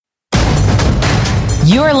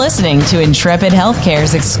You're listening to Intrepid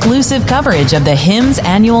Healthcare's exclusive coverage of the HIMSS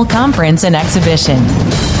Annual Conference and Exhibition.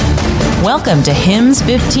 Welcome to HIMSS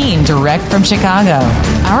 15 direct from Chicago.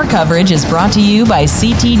 Our coverage is brought to you by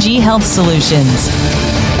CTG Health Solutions,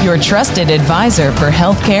 your trusted advisor for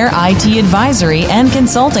healthcare IT advisory and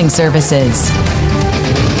consulting services.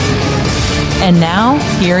 And now,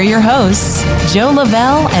 here are your hosts, Joe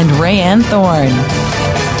Lavelle and Rayanne Thorne.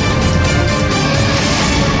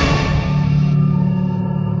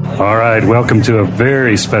 All right, welcome to a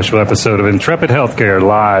very special episode of Intrepid Healthcare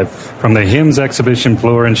live from the HIMSS exhibition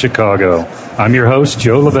floor in Chicago. I'm your host,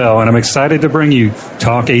 Joe Lavelle, and I'm excited to bring you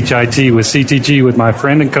Talk HIT with CTG with my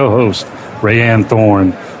friend and co-host, Rayanne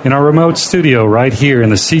Thorne, in our remote studio right here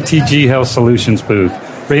in the CTG Health Solutions booth.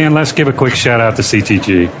 Rayanne, let's give a quick shout out to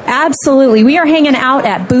CTG. Absolutely. We are hanging out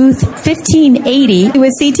at booth 1580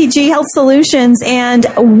 with CTG Health Solutions, and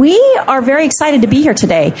we are very excited to be here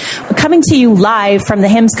today, coming to you live from the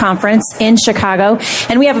HIMSS conference in Chicago.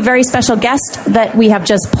 And we have a very special guest that we have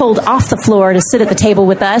just pulled off the floor to sit at the table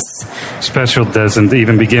with us. Special doesn't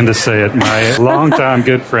even begin to say it. My longtime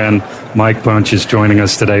good friend, Mike Bunch, is joining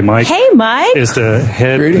us today. Mike. Hey, Mike. Is the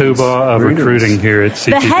head poobah of recruiting here at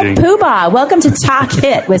CTG. The head poobah. Welcome to Talk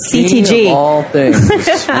HIT with CTG. King of all things,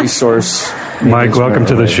 resource. Mike, welcome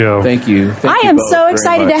to the show. Thank you. I am so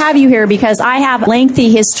excited to have you here because I have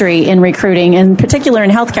lengthy history in recruiting, in particular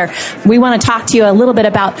in healthcare. We want to talk to you a little bit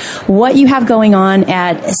about what you have going on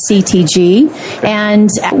at CTG and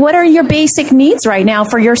what are your basic needs right now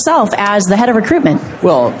for yourself as the head of recruitment.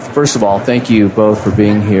 Well, first of all, thank you both for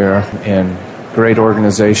being here, and great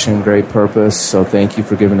organization, great purpose. So thank you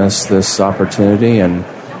for giving us this opportunity, and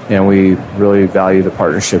we really value the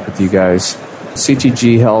partnership with you guys.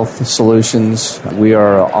 CTG Health Solutions, we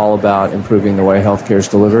are all about improving the way healthcare is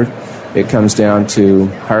delivered. It comes down to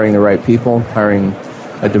hiring the right people, hiring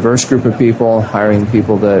a diverse group of people, hiring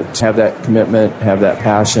people that have that commitment, have that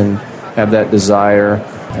passion, have that desire,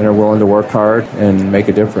 and are willing to work hard and make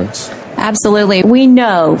a difference. Absolutely. We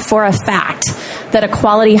know for a fact that a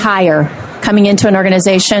quality hire coming into an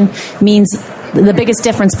organization means the biggest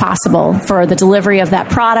difference possible for the delivery of that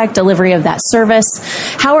product, delivery of that service.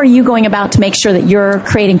 How are you going about to make sure that you're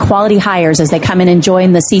creating quality hires as they come in and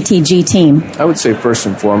join the CTG team? I would say first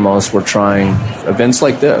and foremost, we're trying events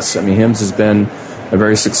like this. I mean, HIMSS has been a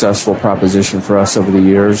very successful proposition for us over the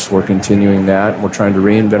years. We're continuing that. We're trying to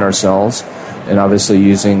reinvent ourselves, and obviously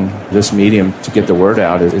using this medium to get the word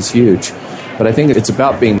out is huge. But I think it's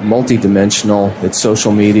about being multidimensional. It's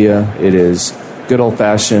social media. It is good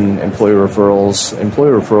old-fashioned employee referrals.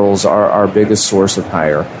 Employee referrals are our biggest source of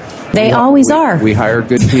hire. They always are. We hire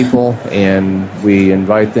good people, and we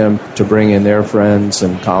invite them to bring in their friends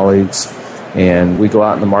and colleagues, and we go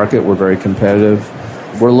out in the market. We're very competitive.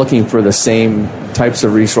 We're looking for the same types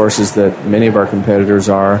of resources that many of our competitors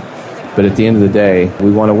are, but at the end of the day,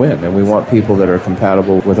 we want to win, and we want people that are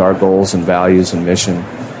compatible with our goals and values and mission.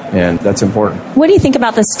 And that's important. What do you think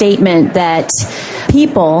about the statement that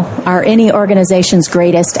people are any organization's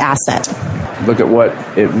greatest asset? Look at what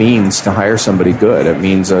it means to hire somebody good. It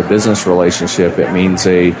means a business relationship. It means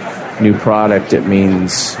a new product. It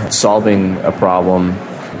means solving a problem.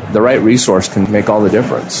 The right resource can make all the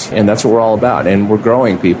difference. And that's what we're all about. And we're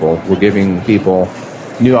growing people. We're giving people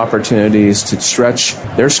new opportunities to stretch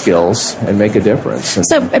their skills and make a difference.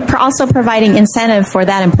 So also providing incentive for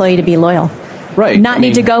that employee to be loyal. Right.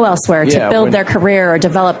 Need to go elsewhere to build their career or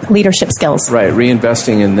develop leadership skills. Right.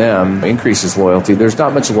 Reinvesting in them increases loyalty. There's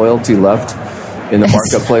not much loyalty left in the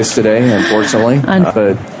marketplace today, unfortunately.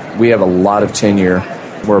 But we have a lot of tenure.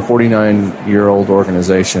 We're a 49-year-old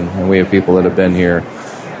organization, and we have people that have been here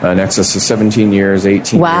in excess of 17 years,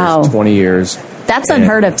 18 years, 20 years. That's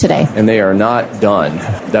unheard of today. And they are not done.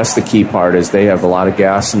 That's the key part, is they have a lot of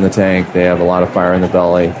gas in the tank. They have a lot of fire in the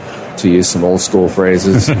belly, to use some old school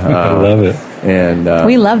phrases. I love it. And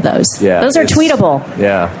we love those. Yeah, those are tweetable.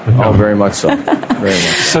 Yeah. Oh, very much so. Very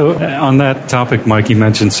much. So on that topic, Mike, you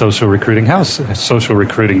mentioned social recruiting. How has social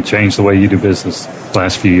recruiting changed the way you do business the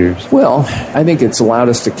last few years? Well, I think it's allowed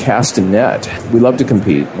us to cast a net. We love to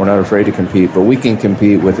compete. We're not afraid to compete, but we can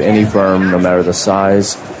compete with any firm, no matter the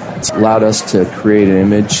size. It's allowed us to create an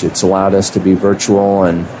image. It's allowed us to be virtual,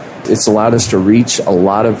 and it's allowed us to reach a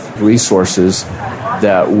lot of resources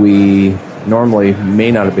that we normally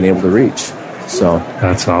may not have been able to reach. So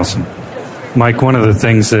that's awesome. Mike, one of the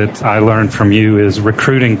things that I learned from you is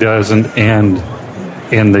recruiting doesn't end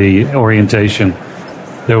in the orientation.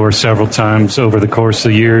 There were several times over the course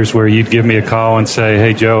of years where you'd give me a call and say,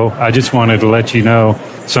 hey, Joe, I just wanted to let you know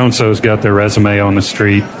so-and-so's got their resume on the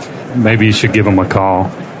street. Maybe you should give them a call.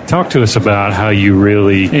 Talk to us about how you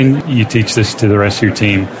really, and you teach this to the rest of your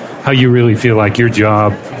team, how you really feel like your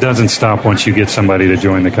job doesn't stop once you get somebody to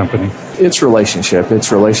join the company? It's relationship.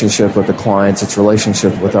 It's relationship with the clients. It's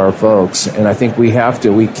relationship with our folks. And I think we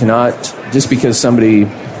cannot, just because somebody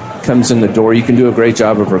comes in the door, you can do a great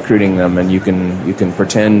job of recruiting them, and you can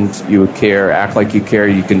pretend you care, act like you care.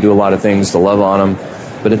 You can do a lot of things to love on them.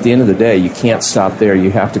 But at the end of the day, you can't stop there.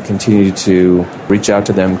 You have to continue to reach out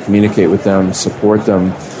to them, communicate with them, support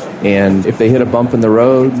them. And if they hit a bump in the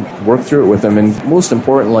road, work through it with them. And most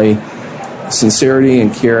importantly, sincerity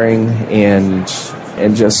and caring and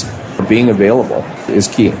just being available is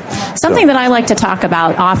key. Something that I like to talk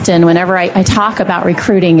about often whenever I talk about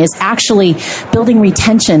recruiting is actually building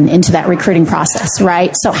retention into that recruiting process,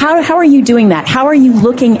 right? So how are you doing that? How are you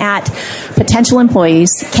looking at potential employees,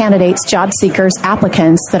 candidates, job seekers,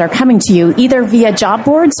 applicants that are coming to you either via job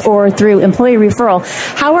boards or through employee referral?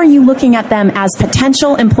 How are you looking at them as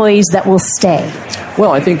potential employees that will stay?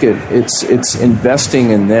 Well, I think it's investing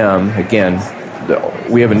in them. Again,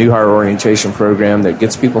 we have a new hire orientation program that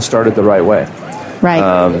gets people started the right way. Right.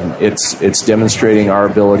 It's demonstrating our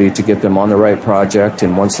ability to get them on the right project,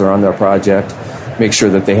 and once they're on their project, make sure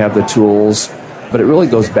that they have the tools. But it really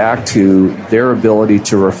goes back to their ability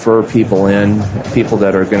to refer people in, people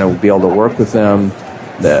that are going to be able to work with them,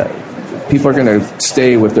 that people are going to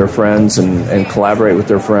stay with their friends and collaborate with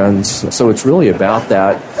their friends. So it's really about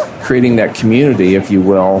that, creating that community, if you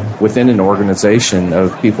will, within an organization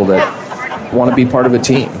of people that want to be part of a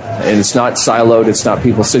team. And it's not siloed, it's not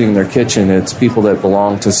people sitting in their kitchen, it's people that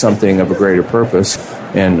belong to something of a greater purpose.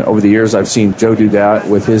 And over the years, I've seen Joe do that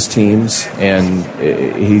with his teams, and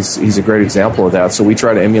he's a great example of that. So we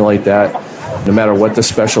try to emulate that no matter what the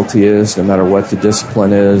specialty is, no matter what the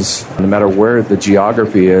discipline is, no matter where the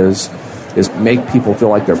geography is make people feel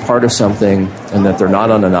like they're part of something and that they're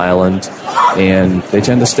not on an island, and they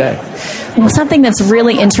tend to stay. Well, something that's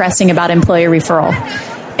really interesting about employee referral,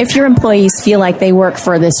 if your employees feel like they work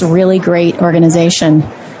for this really great organization,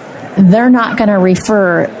 they're not going to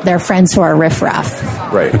refer their friends who are riffraff.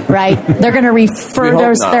 Right. Right? They're going to refer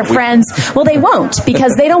their friends. Well, they won't,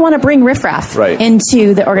 because they don't want to bring riffraff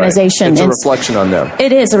into the organization. Right. It's a reflection on them.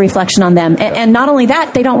 It is a reflection on them. And not only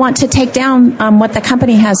that, they don't want to take down what the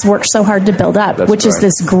company has worked so hard to build up, which is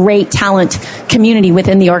this great talent community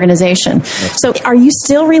within the organization. So are you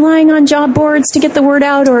still relying on job boards to get the word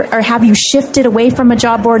out, or have you shifted away from a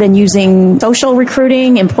job board and using social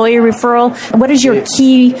recruiting, employee referral? What is your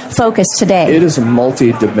key focus today? It is a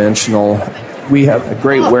multi-dimensional. We have a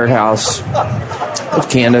great warehouse of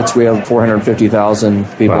candidates. We have 450,000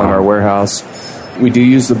 people in our warehouse. We do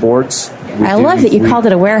use the boards. I love that you called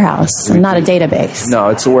it a warehouse and not a database. No,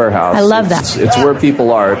 it's a warehouse. I love that. It's where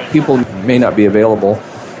people are. People may not be available,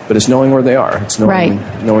 but it's knowing where they are. It's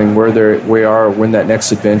knowing where they are, when that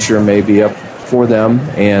next adventure may be up for them,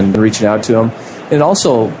 and reaching out to them. It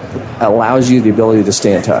also allows you the ability to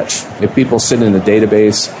stay in touch. If people sit in a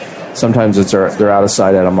database, sometimes they're out of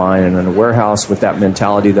sight, out of mind. And in a warehouse, with that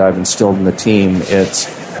mentality that I've instilled in the team, it's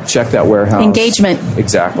check that warehouse. Engagement.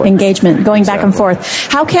 Exactly. Engagement, going back and forth.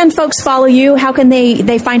 How can folks follow you? How can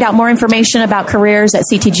they find out more information about careers at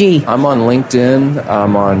CTG? I'm on LinkedIn.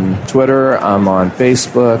 I'm on Twitter. I'm on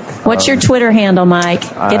Facebook. What's your Twitter handle, Mike?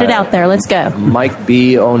 Get it out there. Let's go. Mike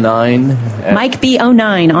B09. Mike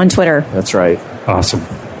B09 on Twitter. That's right. Awesome.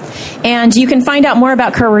 And you can find out more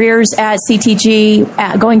about careers at CTG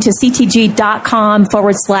going to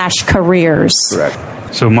ctg.com/careers. Correct.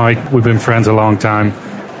 So, Mike, we've been friends a long time.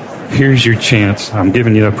 Here's your chance. I'm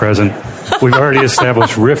giving you a present. We've already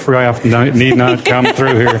established riffraff need not come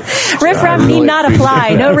through here. Riffraff need not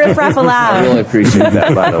apply. No riffraff allowed. I really appreciate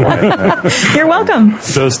that, by the way. You're welcome.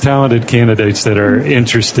 Those talented candidates that are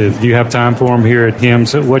interested, do you have time for them here at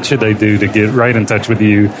HIMSS? What should they do to get right in touch with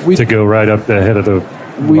you to go right up the head of the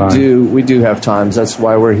line? We do have times. That's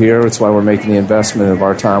why we're here. It's why we're making the investment of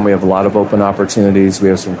our time. We have a lot of open opportunities. We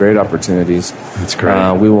have some great opportunities. That's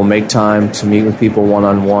great. We will make time to meet with people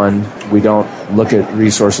one-on-one. We don't look at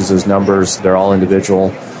resources as numbers. They're all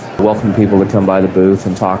individual. Welcome people to come by the booth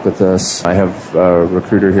and talk with us. I have a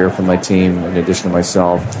recruiter here from my team in addition to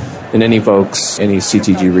myself. And any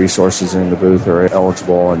CTG resources in the booth are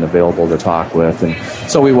eligible and available to talk with. And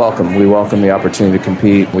so we welcome the opportunity to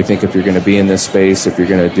compete. We think if you're going to be in this space, if you're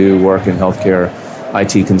going to do work in healthcare,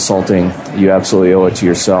 IT consulting, you absolutely owe it to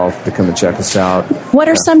yourself to come and check us out. What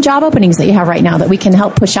are some job openings that you have right now that we can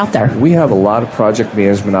help push out there? We have a lot of project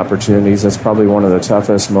management opportunities. That's probably one of the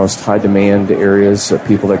toughest, most high-demand areas of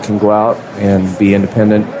people that can go out and be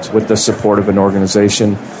independent with the support of an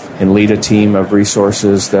organization and lead a team of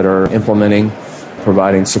resources that are implementing,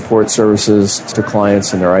 providing support services to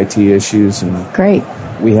clients and their IT issues. And great.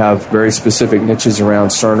 We have very specific niches around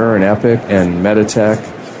Cerner and Epic and Meditech.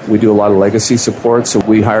 We do a lot of legacy support, so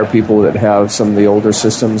we hire people that have some of the older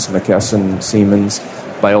systems, McKesson, Siemens.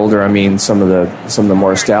 By older, I mean some of the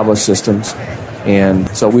more established systems. And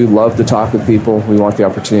so we love to talk with people. We want the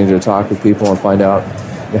opportunity to talk with people and find out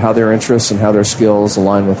how their interests and how their skills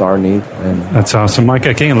align with our need. And that's awesome. Mike,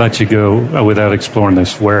 I can't let you go without exploring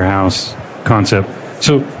this warehouse concept.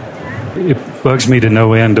 So it bugs me to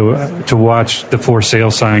no end to watch the for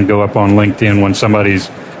sale sign go up on LinkedIn when somebody's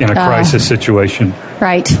in a crisis situation.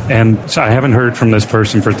 Right. And so I haven't heard from this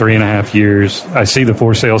person for 3.5 years. I see the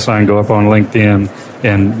for sale sign go up on LinkedIn,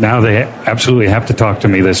 and now they absolutely have to talk to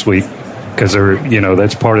me this week because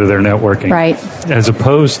that's part of their networking. Right. As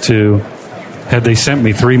opposed to, had they sent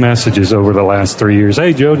me 3 messages over the last 3 years,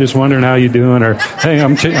 hey, Joe, just wondering how you doing, or hey,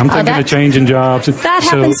 I'm thinking of changing jobs. That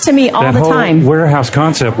happens to me all the time. Warehouse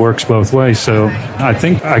concept works both ways. So I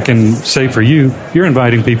think I can say for you, you're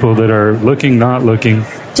inviting people that are looking, not looking.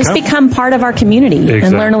 Just become part of our community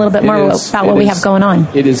and learn a little bit more about what we have going on.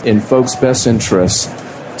 It is in folks' best interest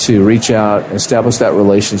to reach out, establish that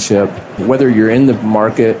relationship. Whether you're in the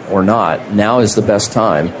market or not, now is the best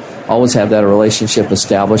time. Always have that relationship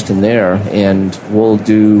established in there, and we'll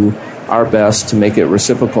do our best to make it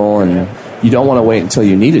reciprocal. And you don't want to wait until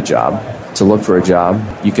you need a job to look for a job.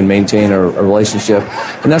 You can maintain a relationship,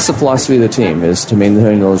 and that's the philosophy of the team, is to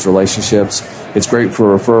maintain those relationships. It's great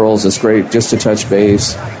for referrals. It's great just to touch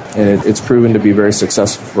base, and it's proven to be very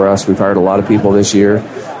successful for us. We've hired a lot of people this year.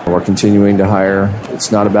 We're continuing to hire.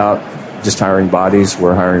 It's not about just hiring bodies.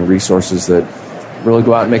 We're hiring resources that really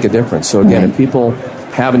go out and make a difference. So again, if people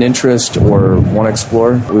have an interest or want to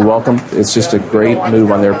explore, we welcome. It's just a great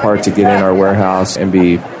move on their part to get in our warehouse and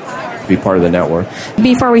be part of the network.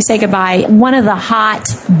 Before we say goodbye, one of the hot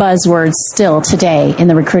buzzwords still today in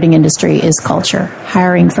the recruiting industry is culture,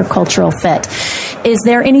 hiring for cultural fit. Is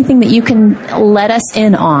there anything that you can let us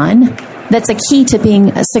in on that's a key to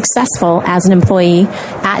being successful as an employee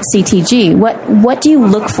at CTG? What do you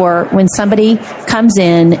look for when somebody comes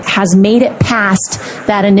in, has made it past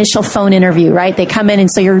that initial phone interview, right? They come in, and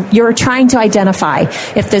so you're trying to identify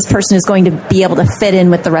if this person is going to be able to fit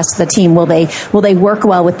in with the rest of the team. Will they work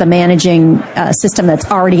well with the managing system that's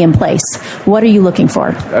already in place? What are you looking for?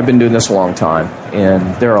 I've been doing this a long time,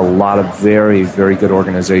 and there are a lot of very, very good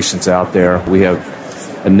organizations out there. We have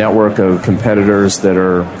a network of competitors that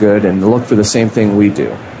are good and look for the same thing we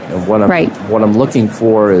do. And what I'm looking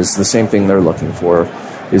for is the same thing they're looking for,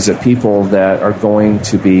 is that people that are going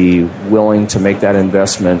to be willing to make that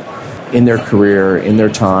investment in their career, in their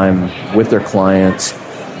time, with their clients,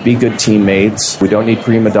 be good teammates. We don't need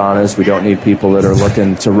prima donnas. We don't need people that are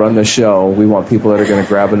looking to run the show. We want people that are going to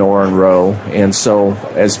grab an oar and row. And so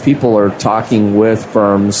as people are talking with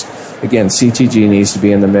firms, again, CTG needs to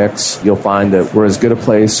be in the mix. You'll find that we're as good a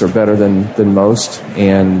place or better than most.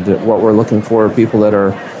 And what we're looking for are people that are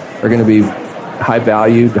going to be high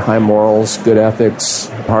valued, high morals, good ethics,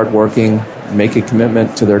 hardworking, make a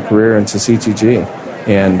commitment to their career and to CTG.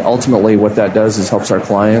 And ultimately what that does is helps our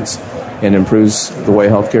clients and improves the way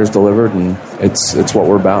healthcare is delivered, and it's what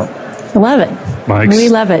we're about. I love it. Mike, really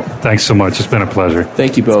love it. Thanks so much. It's been a pleasure.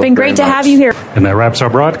 Thank you both. It's been great to have you here. And that wraps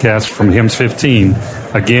our broadcast from HIMSS 15.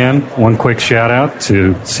 Again, one quick shout out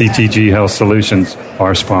to CTG Health Solutions,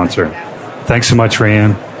 our sponsor. Thanks so much,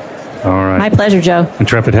 Ryan. All right. My pleasure, Joe.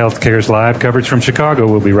 Intrepid Healthcare's live coverage from Chicago.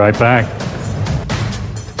 We'll be right back.